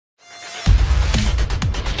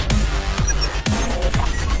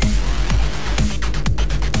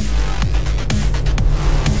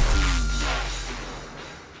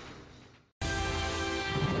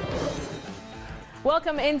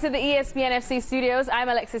welcome into the ESPN FC studios. I'm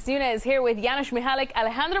Alexis Nunes here with Janusz Mihalik,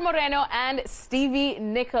 Alejandro Moreno and Stevie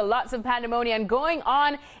Nicol. Lots of pandemonium going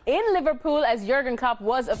on in Liverpool as Jürgen Klopp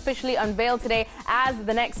was officially unveiled today as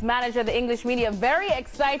the next manager. The English media very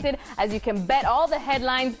excited, as you can bet all the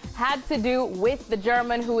headlines had to do with the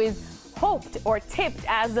German, who is hoped or tipped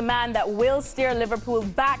as the man that will steer Liverpool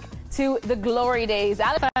back to the glory days.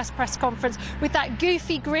 First press conference with that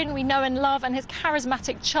goofy grin we know and love and his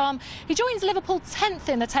charismatic charm. He joins Liverpool 10th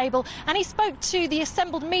in the table, and he spoke to the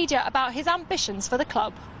assembled media about his ambitions for the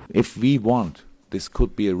club. If we want, this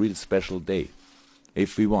could be a real special day.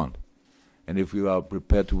 If we want. And if we are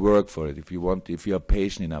prepared to work for it, if you want, if you are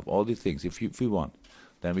patient enough, all these things, if we want,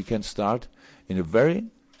 then we can start in a very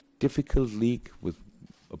difficult league with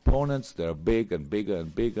opponents that are big and bigger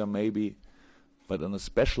and bigger maybe, but in a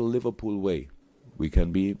special Liverpool way, we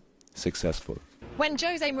can be successful. When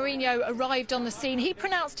Jose Mourinho arrived on the scene, he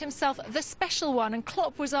pronounced himself the special one, and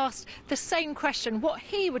Klopp was asked the same question, what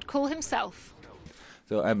he would call himself.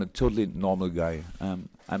 So I'm a totally normal guy. I'm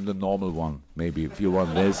the normal one, maybe, if you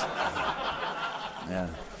want this. Yeah.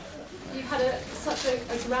 You've had such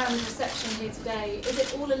a grand reception here today. Is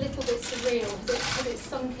it all a little bit surreal? Has it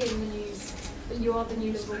sunk in the news that you are the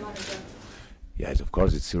new Liverpool manager? Yes, of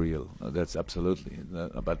course it's surreal. That's absolutely.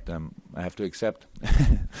 But I have to accept.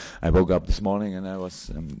 I woke up this morning and I was,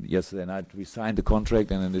 yesterday night we signed the contract,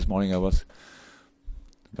 and then this morning I was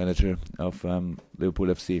manager of Liverpool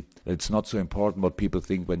FC. It's not so important what people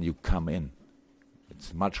think when you come in.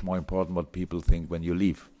 It's much more important what people think when you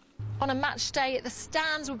leave. On a match day, the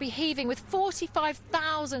stands will be heaving with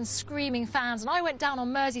 45,000 screaming fans, and I went down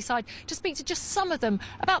on Merseyside to speak to just some of them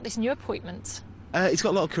about this new appointment. He's got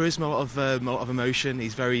a lot of charisma, a lot of emotion.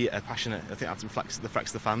 He's very passionate. I think that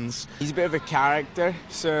reflects the fans. He's a bit of a character,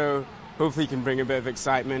 so hopefully he can bring a bit of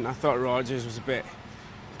excitement. I thought Rodgers was a bit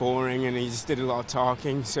boring and he just did a lot of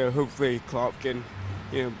talking, so hopefully Klopp can,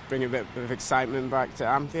 bring a bit of excitement back to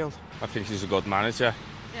Anfield. I think he's a good manager.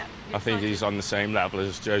 I think he's on the same level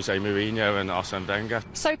as Jose Mourinho and Arsene Wenger.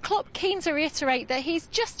 So Klopp keen to reiterate that he's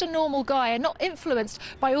just a normal guy and not influenced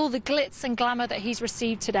by all the glitz and glamour that he's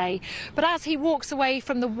received today. But as he walks away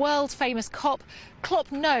from the world-famous Klopp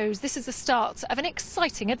knows this is the start of an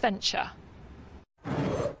exciting adventure.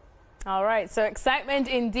 All right, so excitement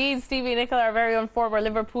indeed. Stevie Nicol, our very own former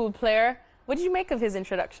Liverpool player. What did you make of his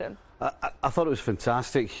introduction? I thought it was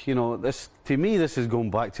fantastic. To me, this is going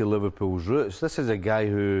back to Liverpool's roots. This is a guy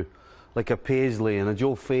who, like a Paisley and a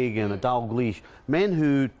Joe Fagan, a Dalglish, men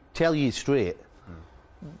who tell you straight.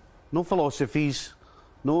 No philosophies,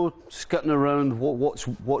 no skitting around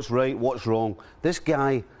what's right, what's wrong. This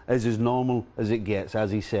guy is as normal as it gets, as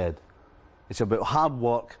he said. It's about hard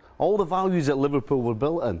work. All the values that Liverpool were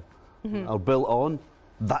built in, are built on.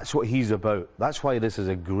 That's what he's about. That's why this is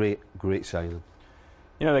a great, great signing.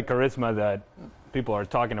 The charisma that people are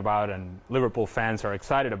talking about and Liverpool fans are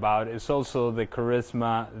excited about is also the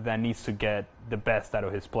charisma that needs to get the best out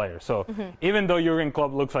of his players. So even though Jürgen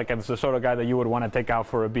Klopp looks like it's the sort of guy that you would want to take out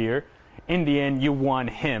for a beer, in the end you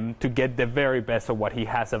want him to get the very best of what he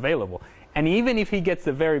has available. And even if he gets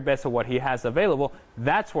the very best of what he has available,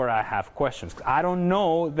 that's where I have questions. I don't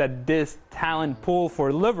know that this talent pool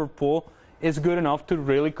for Liverpool is good enough to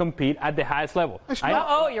really compete at the highest level.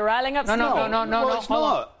 Oh, you're riling up. No, it's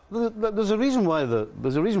not. There's a reason why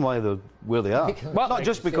they're where they are. Well, not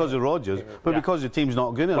just because of Rodgers, but because the team's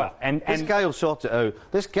not good enough. And this guy will sort it out.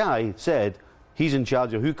 This guy said he's in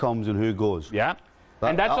charge of who comes and who goes. Yeah,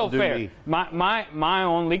 and that's all fair. My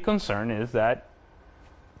only concern is that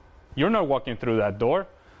you're not walking through that door.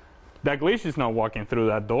 Dalglish is not walking through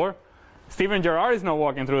that door. Steven Gerrard is not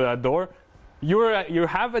walking through that door. You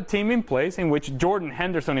have a team in place in which Jordan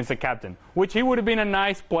Henderson is the captain, which he would have been a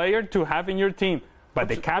nice player to have in your team. But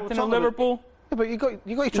the captain of Liverpool... Yeah, but you got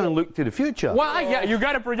to try and look to the future. Well, yeah, you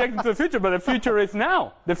got to project into the future, but the future is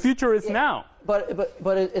now. The future is now. But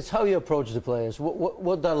it's how you approach the players,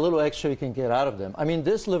 what that little extra you can get out of them. I mean,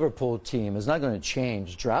 this Liverpool team is not going to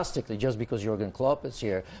change drastically just because Jürgen Klopp is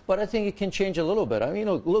here, but I think it can change a little bit. I mean,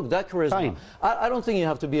 look, that charisma. I don't think you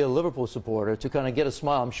have to be a Liverpool supporter to kind of get a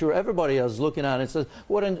smile. I'm sure everybody is looking at it and says,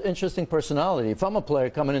 what an interesting personality. If I'm a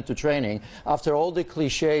player coming into training, after all the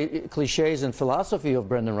cliches and philosophy of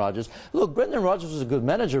Brendan Rodgers, look, Brendan Rodgers was a good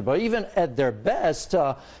manager, but even at their best,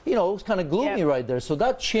 it was kind of gloomy right there. So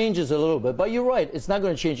that changes a little bit. But you're right. It's not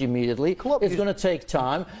going to change immediately. It's going to take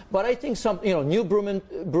time. But I think new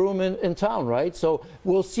broom in town, right? So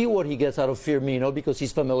we'll see what he gets out of Firmino because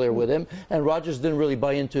he's familiar with him. And Rodgers didn't really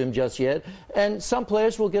buy into him just yet. And some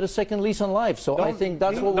players will get a second lease on life. So I think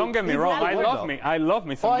that's what. Don't get me wrong. I love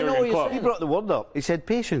me some Jürgen Klopp. He brought the word up. He said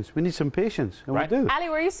patience. We need some patience, and we do. Ali,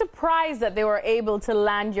 were you surprised that they were able to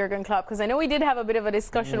land Jürgen Klopp? Because I know we did have a bit of a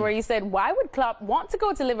discussion where you said, why would Klopp want to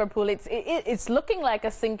go to Liverpool? It's looking like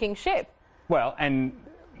a sinking ship. Well, and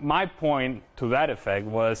my point to that effect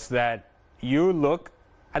was that you look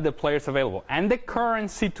at the players available and the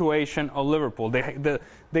current situation of Liverpool. The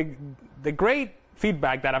great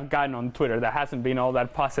feedback that I've gotten on Twitter, that hasn't been all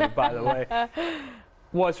that positive, by the way,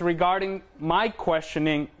 was regarding my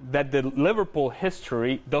questioning that the Liverpool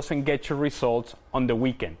history doesn't get you results on the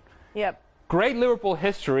weekend. Yep. Great Liverpool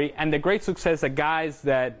history and the great success that guys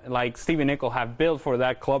that like Stevie Nicol have built for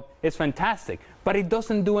that club is fantastic. But it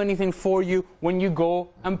doesn't do anything for you when you go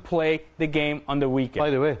and play the game on the weekend. By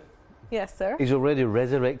the way. Yes, sir. He's already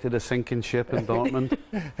resurrected a sinking ship in Dortmund.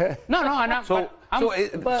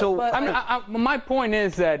 My point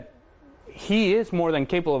is that he is more than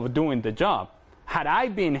capable of doing the job. Had I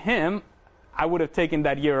been him, I would have taken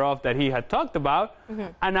that year off that he had talked about,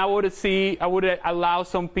 and I would have allowed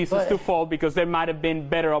some pieces to fall because there might have been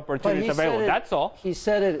better opportunities available. That's all. He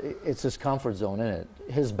said it's his comfort zone, isn't it?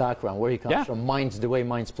 His background, where he comes from, Mainz, the way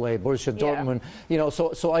Mainz play, Borussia Dortmund. You know,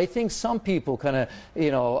 so I think some people kind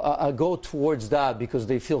of, go towards that because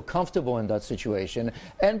they feel comfortable in that situation.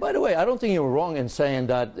 And by the way, I don't think you were wrong in saying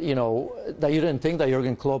that, that you didn't think that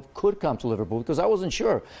Jürgen Klopp could come to Liverpool, because I wasn't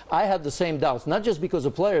sure. I had the same doubts, not just because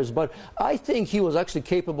of players, but I think he was actually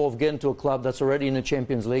capable of getting to a club that's already in the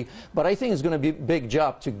Champions League. But I think it's going to be a big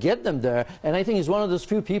job to get them there. And I think he's one of those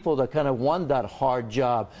few people that kind of won that hard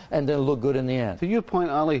job and then look good in the end. To your point,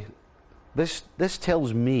 Ali, this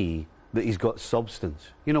tells me that he's got substance.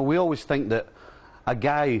 You know, we always think that a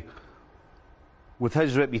guy with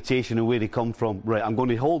his reputation and where he come from, right, I'm going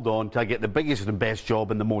to hold on till I get the biggest and best job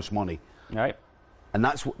and the most money. Right. And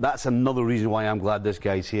that's another reason why I'm glad this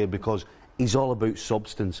guy's here, because he's all about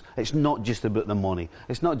substance. It's not just about the money.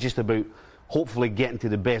 It's not just about hopefully getting to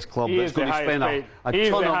the best club that's going to spend a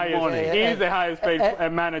ton of money. He's the highest paid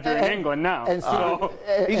manager in England now.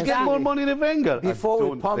 He's getting more money than Wenger. Before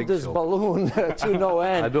we pump this balloon to no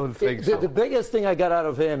end, I don't think so. The biggest thing I got out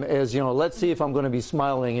of him is, let's see if I'm going to be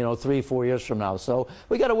smiling, 3-4 years from now. So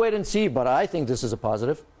we got to wait and see, but I think this is a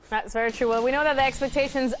positive. That's very true. Well, we know that the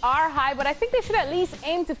expectations are high, but I think they should at least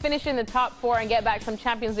aim to finish in the top 4 and get back some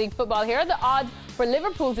Champions League football. Here are the odds for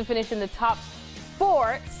Liverpool to finish in the top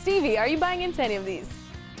 4. Stevie, are you buying into any of these?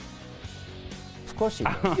 Of course you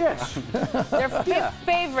do. Yes. They're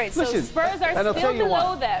favorites, so Spurs are still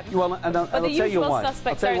below them. I'll tell you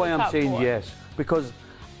why I'm saying yes. Because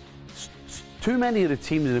too many of the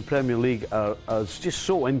teams in the Premier League are just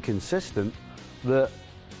so inconsistent that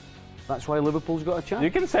that's why Liverpool's got a chance.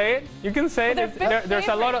 You can say it. You can say it. There's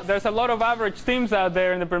a lot of average teams out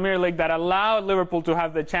there in the Premier League that allow Liverpool to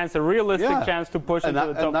have the chance, a realistic chance to push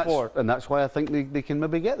into the top 4. And that's why I think they can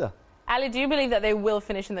maybe get there. Ali, do you believe that they will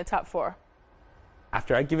finish in the top 4?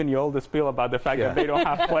 After I've given you all the spiel about the fact that they don't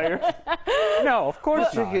have players? No, of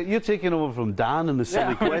course not. You're taking over from Dan and the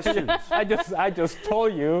silly questions. I just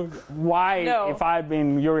told you why, if I'd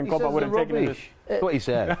been Jürgen Klopp, I would have taken this. That's what he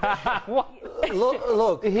said.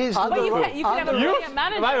 Look, he's you can have a brilliant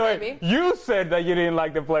manager, by the way, you said that you didn't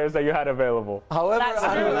like the players that you had available. However,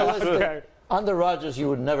 unrealistic. Under Rodgers, you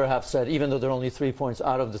would never have said, even though they're only 3 points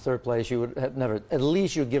out of the 3rd place, you would have never, at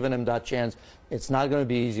least you've given him that chance. It's not going to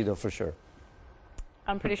be easy, though, for sure.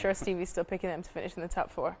 I'm pretty sure Stevie's still picking them to finish in the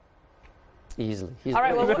top 4. Easily. All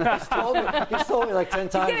right, well, he's told me like 10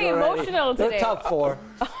 times He's getting already. emotional today. They're top 4.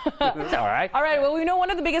 All right. All right, well, we know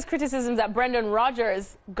one of the biggest criticisms that Brendan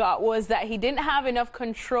Rodgers got was that he didn't have enough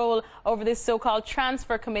control over this so-called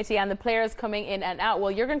transfer committee and the players coming in and out.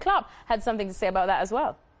 Well, Jürgen Klopp had something to say about that as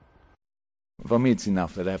well. For me, it's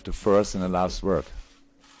enough that I have the first and the last word.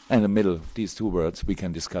 And in the middle of these 2 words, we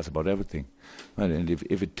can discuss about everything. And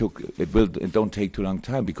if it don't take too long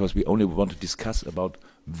time, because we only want to discuss about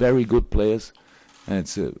very good players, and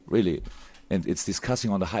it's and it's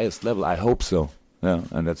discussing on the highest level. I hope so. Yeah,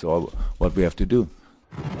 and that's all what we have to do.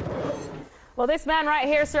 Well, this man right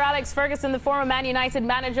here, Sir Alex Ferguson, the former Man United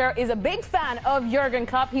manager, is a big fan of Jürgen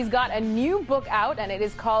Klopp. He's got a new book out, and it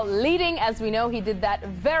is called Leading. As we know, he did that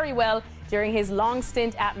very well during his long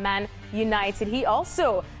stint at Man United. He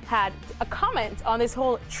also had a comment on this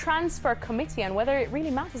whole transfer committee and whether it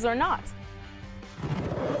really matters or not.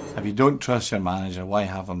 If you don't trust your manager, why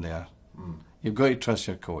have him there? You've got to trust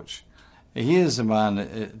your coach. He is the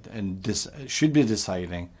man and should be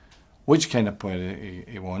deciding which kind of player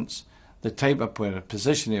he wants, the type of player,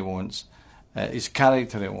 position he wants, his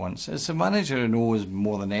character he wants. It's the manager who knows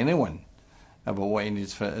more than anyone about what he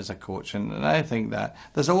needs for as a coach, and I think that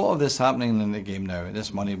there's a lot of this happening in the game now,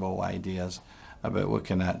 this Moneyball ideas about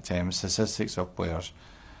looking at statistics of players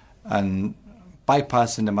and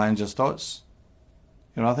bypassing the manager's thoughts.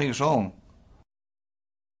 You know, I think it's wrong.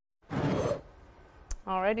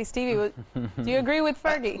 Alrighty, Stevie, do you agree with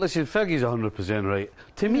Fergie? Listen, Fergie's 100% right.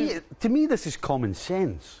 To me, this is common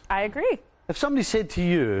sense. I agree. If somebody said to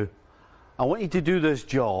you, I want you to do this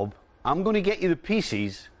job, I'm going to get you the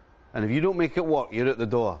pieces, and if you don't make it work, you're at the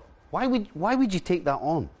door. Why would you take that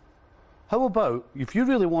on? How about, if you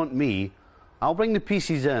really want me, I'll bring the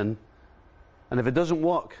pieces in, and if it doesn't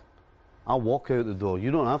work, I'll walk out the door.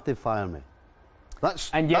 You don't have to fire me.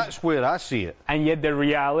 That's where I see it. And yet the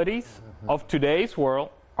realities of today's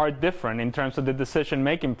world are different in terms of the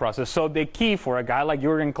decision-making process. So the key for a guy like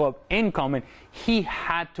Jürgen Klopp incoming, he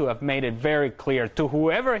had to have made it very clear to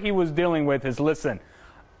whoever he was dealing with is, listen,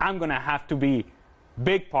 I'm going to have to be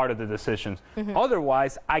big part of the decisions.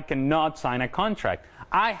 Otherwise, I cannot sign a contract.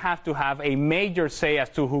 I have to have a major say as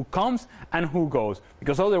to who comes and who goes,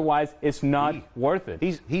 because otherwise it's not worth it.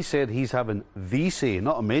 He said he's having the say,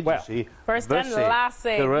 not a major say. First and last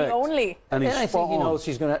say, the only. And I think he knows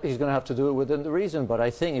he's going to have to do it within the reason. But I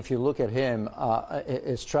think if you look at him,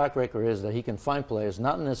 his track record is that he can find players,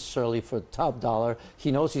 not necessarily for top dollar.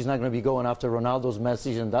 He knows he's not going to be going after Ronaldo's,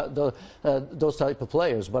 Messi's, and those type of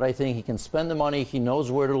players. But I think he can spend the money. He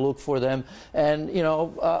knows where to look for them. And you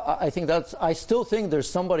know, I think I still think there's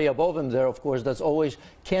somebody above him there, of course, that's always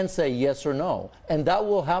can say yes or no. And that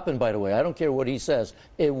will happen, by the way. I don't care what he says.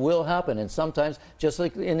 It will happen. And sometimes, just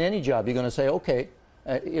like in any job, you're going to say, okay,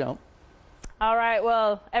 you know. All right,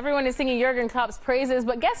 well, everyone is singing Jürgen Klopp's praises,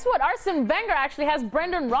 but guess what? Arsene Wenger actually has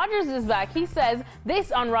Brendan Rodgers' back. He says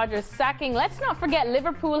this on Rodgers' sacking. Let's not forget,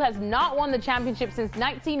 Liverpool has not won the championship since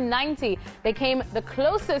 1990. They came the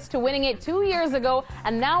closest to winning it 2 years ago,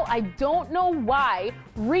 and now I don't know why,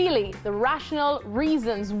 really, the rational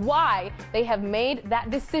reasons why they have made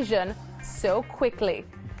that decision so quickly.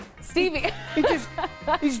 Stevie.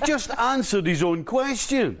 He's just answered his own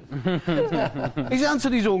question. He's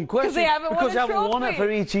answered his own question. Because they haven't won it for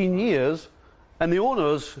 18 years, and the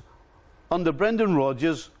owners, under Brendan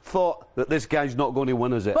Rodgers, thought that this guy's not going to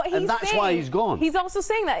win us it. And that's why he's gone. He's also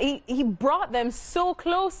saying that he brought them so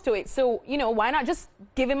close to it. So, you know, why not just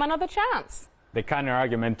give him another chance? The counter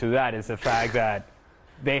argument to that is the fact that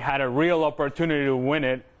they had a real opportunity to win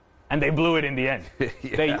it, and they blew it in the end.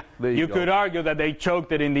 You could argue that they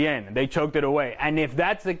choked it in the end. They choked it away. And if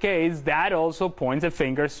that's the case, that also points a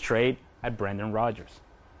finger straight at Brendan Rodgers.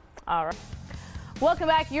 All right. Welcome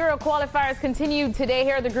back. Euro qualifiers continued today.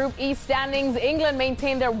 Here are the Group E standings. England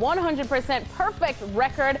maintained their 100% perfect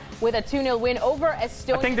record with a 2-0 win over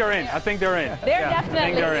Estonia. I think they're in. They're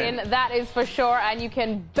definitely in. That is for sure. And you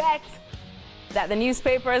can bet that the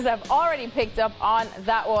newspapers have already picked up on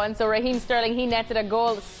that one. So Raheem Sterling, he netted a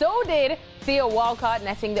goal. So did Theo Walcott,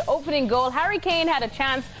 netting the opening goal. Harry Kane had a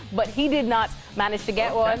chance, but he did not manage to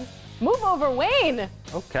get one. Move over, Wayne.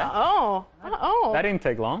 Okay. That didn't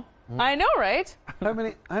take long. I know, right?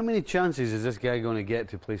 How many chances is this guy going to get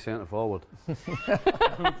to play centre forward?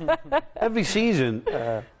 Every season,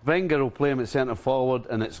 Wenger will play him at centre forward,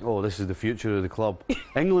 and it's, oh, this is the future of the club.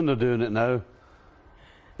 England are doing it now.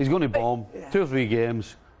 He's going to bomb 2 or 3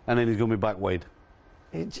 games, and then he's going to be back wide.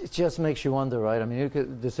 It just makes you wonder, right? I mean, you look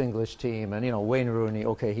at this English team, and, you know, Wayne Rooney,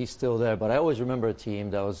 okay, he's still there, but I always remember a team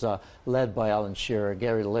that was led by Alan Shearer,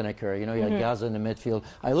 Gary Lineker, you know, you had Gaza in the midfield.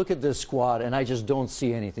 I look at this squad, and I just don't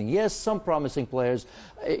see anything. Yes, some promising players,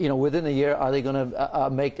 you know, within a year, are they going to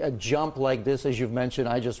make a jump like this, as you've mentioned?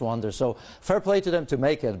 I just wonder. So, fair play to them to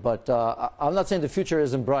make it, but I'm not saying the future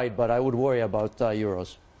isn't bright, but I would worry about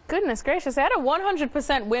Euros. Goodness gracious, they had a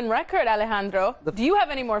 100% win record, Alejandro. Do you have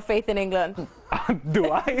any more faith in England?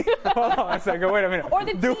 Do I? Hold on a second, wait a minute. Or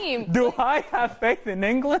the team? Do I have faith in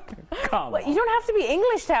England? Come on. You don't have to be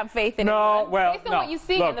English to have faith in England. Based on what you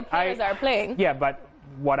see and the players that are playing. Yeah, but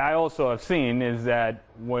what I also have seen is that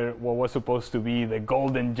what was supposed to be the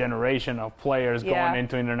golden generation of players going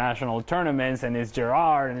into international tournaments, and it's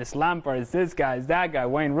Gerrard, and it's Lampard, it's this guy, it's that guy,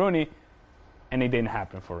 Wayne Rooney, and it didn't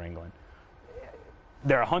happen for England.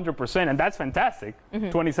 They're 100%, and that's fantastic.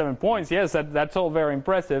 27 points, yes, that's all very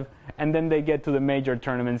impressive. And then they get to the major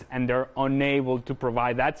tournaments, and they're unable to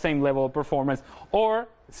provide that same level of performance, or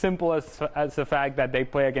simple as the fact that they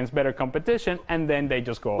play against better competition, and then they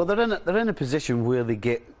just go. Well, they're in a position where they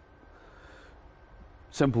get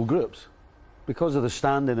simple groups because of the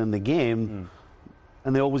standing in the game,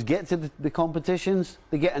 and they always get to the competitions.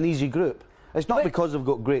 They get an easy group. It's not because they've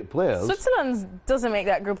got great players. Switzerland doesn't make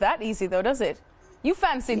that group that easy, though, does it? You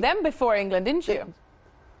fancied them before England, didn't you?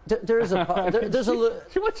 There's a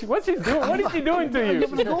what's he doing? What is he doing to you?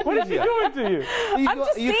 What is he doing to you?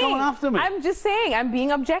 You're coming after me. I'm just saying. I'm being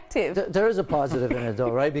objective. There is a positive in it, though,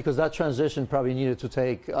 right? Because that transition probably needed to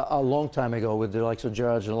take a long time ago with the likes of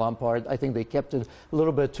Gerrard and Lampard. I think they kept it a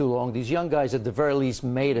little bit too long. These young guys, at the very least,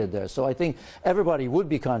 made it there. So I think everybody would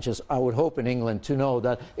be conscious, I would hope, in England to know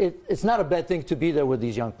that it's not a bad thing to be there with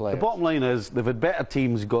these young players. The bottom line is they've had better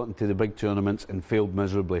teams gotten to the big tournaments and failed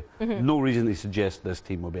miserably. No reason to suggest this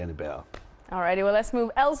team will be any better. Alrighty, well, let's move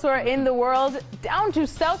elsewhere in the world, down to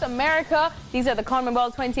South America. These are the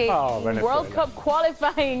CONMEBOL 28 World Cup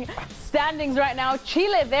qualifying standings right now.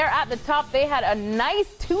 Chile, they're at the top. They had a nice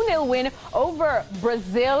 2-0 win over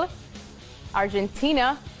Brazil.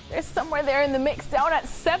 Argentina, they're somewhere there in the mix, down at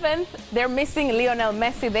 7th. They're missing Lionel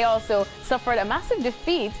Messi. They also suffered a massive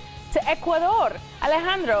defeat to Ecuador.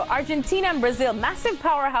 Alejandro, Argentina and Brazil, massive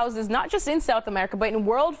powerhouses, not just in South America, but in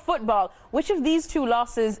world football. Which of these two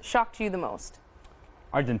losses shocked you the most?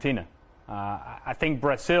 Argentina. I think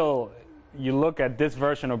Brazil, you look at this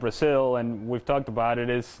version of Brazil, and we've talked about it,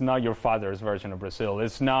 it's not your father's version of Brazil.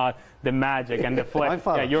 It's not the magic and the flex.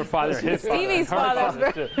 Yeah, your father, his father. Stevie's father's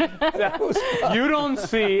version. You don't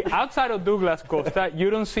see, outside of Douglas Costa,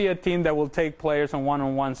 you don't see a team that will take players on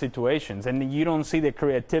one-on-one situations, and you don't see the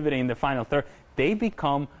creativity in the final third. They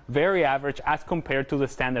become very average as compared to the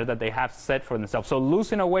standard that they have set for themselves. So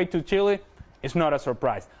losing away to Chile is not a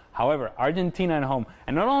surprise. However, Argentina at home,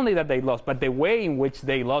 and not only that they lost, but the way in which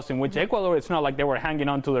they lost, in which Ecuador, it's not like they were hanging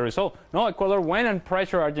on to the result. No, Ecuador went and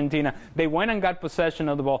pressured Argentina. They went and got possession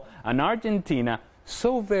of the ball. And Argentina,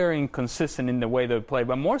 so very inconsistent in the way they play,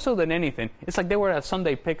 but more so than anything, it's like they were a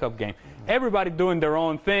Sunday pickup game. Everybody doing their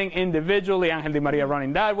own thing individually. Ángel Di María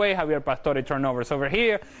running that way, Javier Pastore turnovers over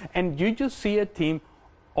here. And you just see a team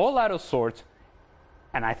all out of sorts.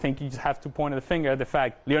 And I think you just have to point the finger at the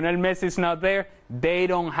fact Lionel Messi is not there. They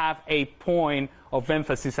don't have a point of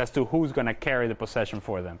emphasis as to who's going to carry the possession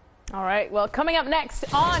for them. All right, well, coming up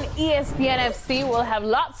next on ESPN FC, we'll have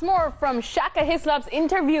lots more from Shaka Hislop's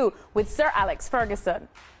interview with Sir Alex Ferguson.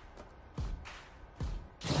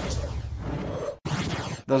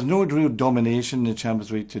 There's no real domination in the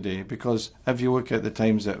Champions League today, because if you look at the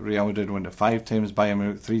times that Real Madrid won it 5 times, Bayern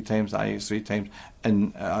Munich 3 times, Ajax 3 times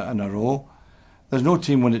in a row, there's no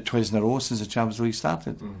team won it twice in a row since the Champions League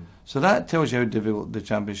started. So that tells you how difficult the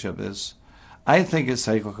Championship is. I think it's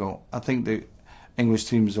cyclical. I think the English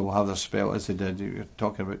teams will have their spell as they did, you were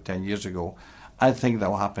talking about 10 years ago. I think that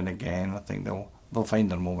will happen again. I think they'll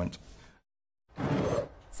find their moment.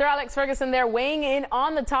 Sir Alex Ferguson there weighing in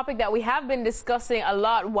on the topic that we have been discussing a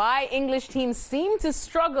lot, why English teams seem to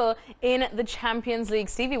struggle in the Champions League.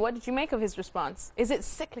 Stevie, what did you make of his response? Is it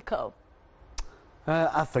cyclical?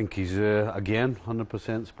 I think he's, again,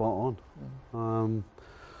 100% spot on.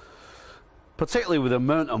 Particularly with the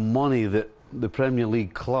amount of money that the Premier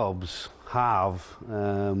League clubs have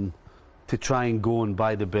to try and go and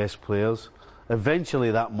buy the best players.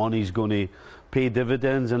 Eventually that money's going to pay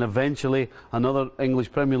dividends, and eventually another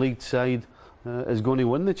English Premier League side is going to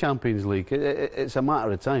win the Champions League. It's a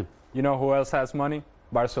matter of time. You know who else has money?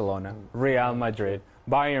 Barcelona, Real Madrid,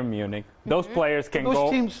 Bayern Munich. Those players can those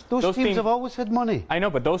go. Those teams have always had money. I know,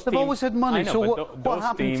 but those they've teams, always had money. Know, so what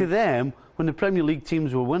happened to them when the Premier League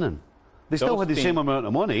teams were winning? They still had the same amount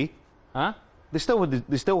of money. Huh? They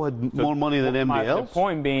still had more money than anybody else. The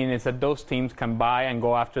point being is that those teams can buy and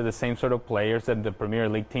go after the same sort of players that the Premier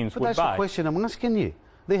League teams would buy. But that's the question I'm asking you.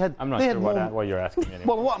 I'm not sure what you're asking me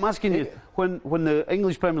anymore. Well, what I'm asking you, when the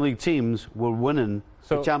English Premier League teams were winning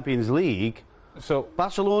the Champions League, so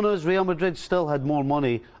Barcelona's, Real Madrid still had more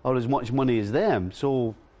money or as much money as them.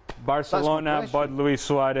 So Barcelona bought Luis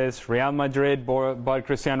Suarez, Real Madrid bought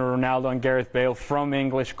Cristiano Ronaldo and Gareth Bale from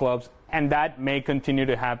English clubs, and that may continue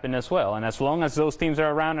to happen as well. And as long as those teams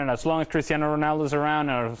are around, and as long as Cristiano Ronaldo is around,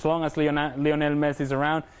 and as long as Lionel Messi is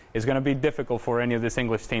around, it's going to be difficult for any of these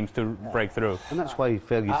English teams to break through. And that's why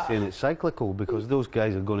Fergie's saying it's cyclical, because those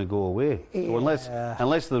guys are going to go away. So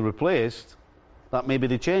unless they're replaced, that maybe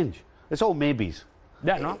they change. It's all maybes.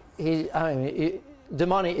 Yeah, no? The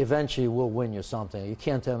money eventually will win you something. You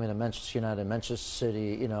can't tell me that Manchester United, Manchester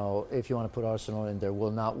City, you know, if you want to put Arsenal in there,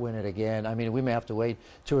 will not win it again. I mean, we may have to wait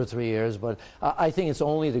 2 or 3 years, but I think it's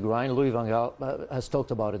only the grind. Louis van Gaal has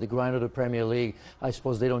talked about it, the grind of the Premier League. I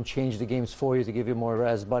suppose they don't change the games for you to give you more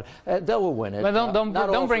rest, but they will win it. But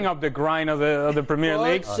don't bring up the grind of the Premier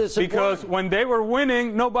League, because when they were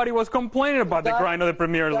winning, nobody was complaining about the grind of the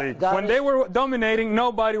Premier League. When they were dominating,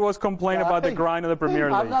 nobody was complaining about the grind of the Premier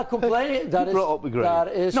League. I'm not complaining. You brought up the grind.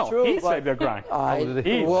 agree. That is no, true. He saved the grind.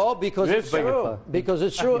 Well, because it's true. Because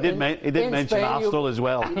it's true. He did mention Spain, Arsenal as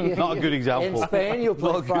well. Not a good example. In Spain, you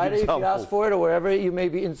play Friday if you ask for it, or wherever you may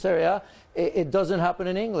be in Serie A. It doesn't happen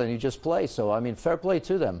in England. You just play. So, I mean, fair play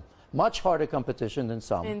to them. Much harder competition than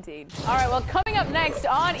some. Indeed. All right, well, coming up next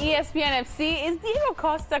on ESPN FC, is Diego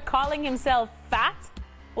Costa calling himself fat?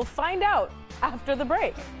 We'll find out after the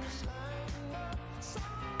break.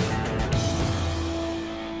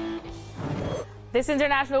 This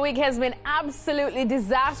international week has been absolutely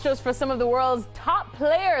disastrous for some of the world's top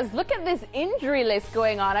players. Look at this injury list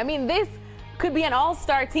going on. I mean, this could be an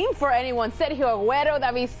all-star team for anyone. Sergio Aguero,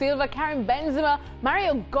 David Silva, Karim Benzema,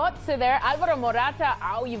 Mario Götze there, Alvaro Morata.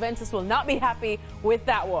 Oh, Juventus will not be happy with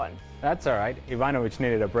that one. That's all right. Ivanovic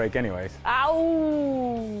needed a break anyways.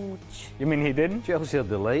 Ouch. You mean he didn't? Chelsea are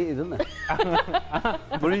delighted, didn't they?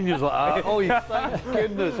 Mourinho's like, oh, thank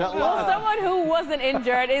goodness. Well, someone who wasn't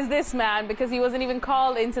injured is this man, because he wasn't even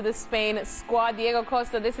called into the Spain squad. Diego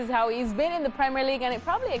Costa, this is how he's been in the Premier League, and it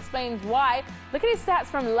probably explains why. Look at his stats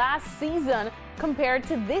from last season compared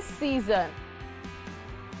to this season.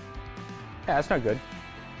 Yeah, that's not good.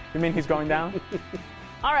 You mean he's going down?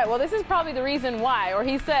 All right, well, this is probably the reason why. Or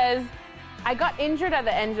he says, I got injured at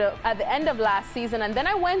the end of last season, and then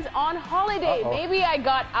I went on holiday. Maybe I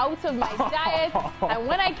got out of my diet, and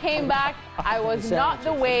when I came back, I was not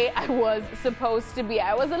the way I was supposed to be.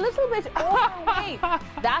 I was a little bit overweight.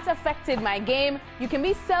 That affected my game. You can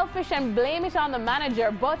be selfish and blame it on the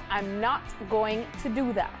manager, but I'm not going to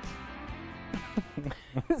do that.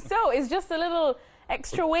 So it's just a little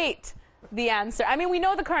extra weight. The answer. I mean, we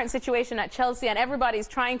know the current situation at Chelsea, and everybody's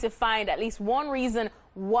trying to find at least one reason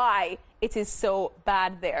why it is so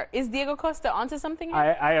bad there. Is Diego Costa onto something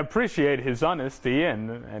here? I appreciate his honesty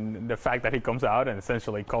and the fact that he comes out and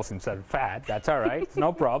essentially calls himself fat. That's all right. It's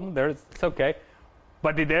no problem. It's okay.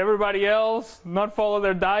 But did everybody else not follow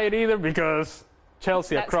their diet either? Because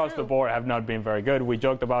Chelsea across the board have not been very good. We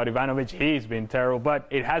joked about Ivanovic. He's been terrible. But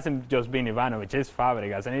it hasn't just been Ivanovic. It's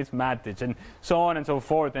Fabregas and it's Matic and so on and so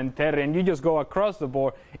forth and Terry. And you just go across the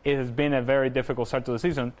board. It has been a very difficult start to the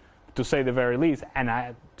season, to say the very least.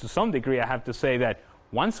 And to some degree, I have to say that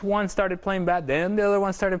once one started playing bad, then the other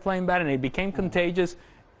one started playing bad, and it became contagious.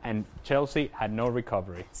 And Chelsea had no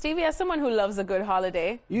recovery. Stevie, as someone who loves a good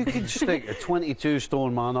holiday, you could stick a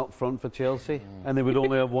 22-stone man up front for Chelsea, and they would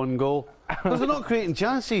only have one goal. Because they're not creating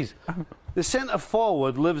chances. The centre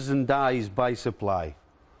forward lives and dies by supply.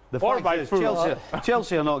 Or by food.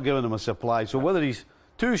 Chelsea are not giving him a supply, so whether he's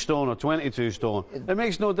 2 stone or 22 stone, it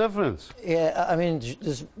makes no difference. Yeah, I mean,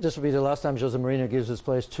 this will be the last time Jose Mourinho gives his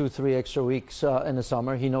players 2-3 extra weeks in the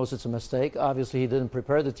summer. He knows it's a mistake. Obviously, he didn't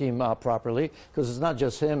prepare the team properly, because it's not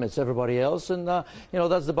just him, it's everybody else. And, you know,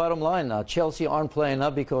 that's the bottom line. Chelsea aren't playing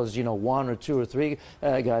up because, you know, 1 or 2 or 3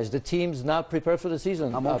 guys. The team's not prepared for the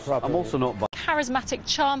season properly. I'm also not... Charismatic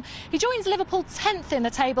charm. He joins Liverpool 10th in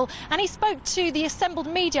the table, and he spoke to the assembled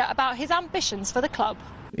media about his ambitions for the club.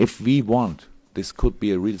 If we want, this could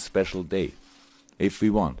be a real special day, if we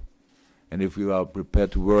want, and if we are prepared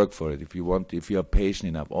to work for it, if you are patient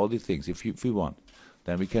enough, all these things, if we want,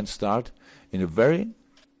 then we can start in a very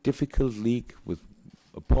difficult league with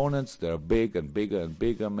opponents that are big and bigger and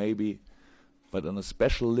bigger maybe, but in a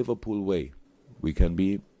special Liverpool way, we can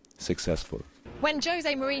be successful. When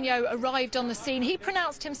Jose Mourinho arrived on the scene, he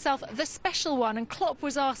pronounced himself the special one, and Klopp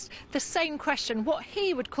was asked the same question, what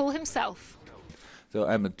he would call himself. So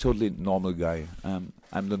I'm a totally normal guy.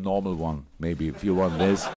 I'm the normal one, maybe, if you want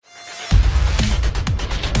this.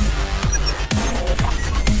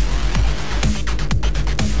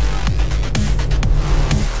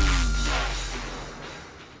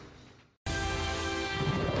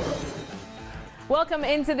 welcome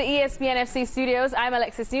into the ESPN FC studios. I'm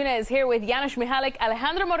Alexis Nunez here with Janusz Mihalik,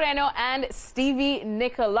 Alejandro Moreno and Stevie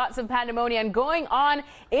Nicol. Lots of pandemonium going on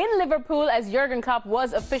in Liverpool as Jürgen Klopp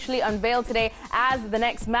was officially unveiled today as the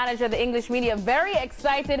next manager. The English media very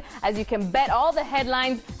excited, as you can bet all the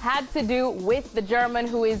headlines had to do with the German,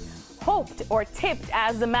 who is hoped or tipped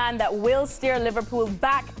as the man that will steer Liverpool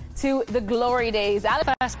back to the glory days.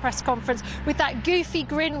 First press conference with that goofy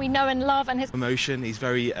grin we know and love, and his emotion. He's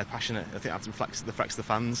very passionate. I think that reflects the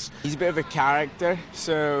fans. He's a bit of a character,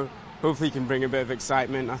 so hopefully he can bring a bit of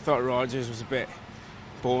excitement. I thought Rodgers was a bit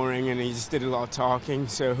boring and he just did a lot of talking,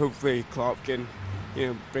 so hopefully Klopp can,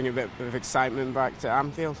 bring a bit of excitement back to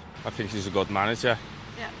Anfield. I think he's a good manager.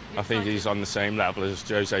 I think he's on the same level as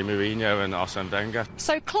Jose Mourinho and Arsene Wenger.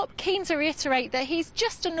 So Klopp keen to reiterate that he's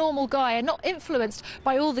just a normal guy and not influenced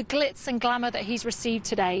by all the glitz and glamour that he's received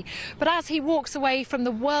today. But as he walks away from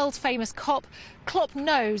the world-famous Klopp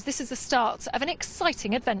knows this is the start of an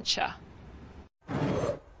exciting adventure.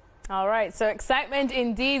 All right, so excitement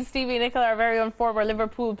indeed. Stevie Nicol, our very own former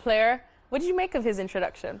Liverpool player. What did you make of his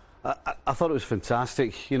introduction? I thought it was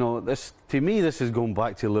fantastic. You know, to me, this is going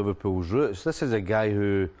back to Liverpool's roots. This is a guy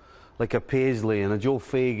who, like a Paisley and a Joe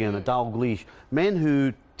Fagan, a Dalglish, men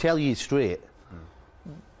who tell you straight.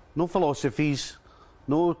 No philosophies,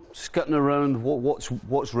 no scutting around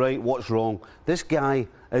what's right, what's wrong. This guy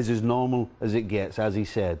is as normal as it gets, as he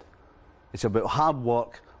said. It's about hard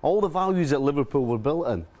work. All the values that Liverpool were built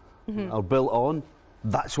in are built on.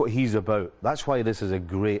 That's what he's about. That's why this is a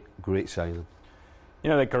great, great signing. You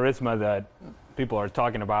know, the charisma that people are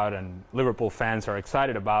talking about and Liverpool fans are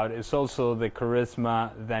excited about is also the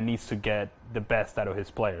charisma that needs to get the best out of his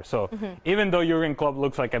players. So even though Jürgen Klopp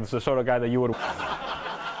looks like it's the sort of guy that you would...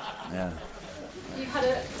 Yeah. You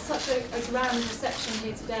had such a grand reception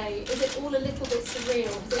here today. Is it all a little bit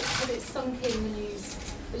surreal? Has it sunk in the news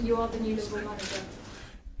that you are the new Liverpool manager?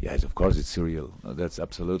 Yes, of course it's surreal. That's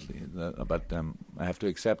absolutely. But I have to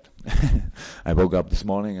accept. I woke up this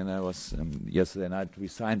morning and I was, yesterday night we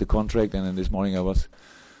signed the contract, and then this morning I was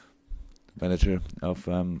manager of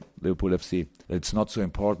Liverpool FC. It's not so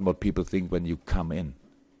important what people think when you come in.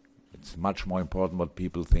 It's much more important what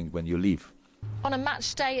people think when you leave. On a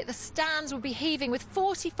match day, the stands would be heaving with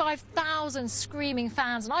 45,000 screaming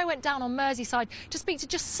fans, and I went down on Merseyside to speak to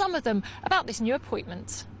just some of them about this new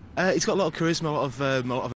appointment. He's got a lot of charisma, a lot of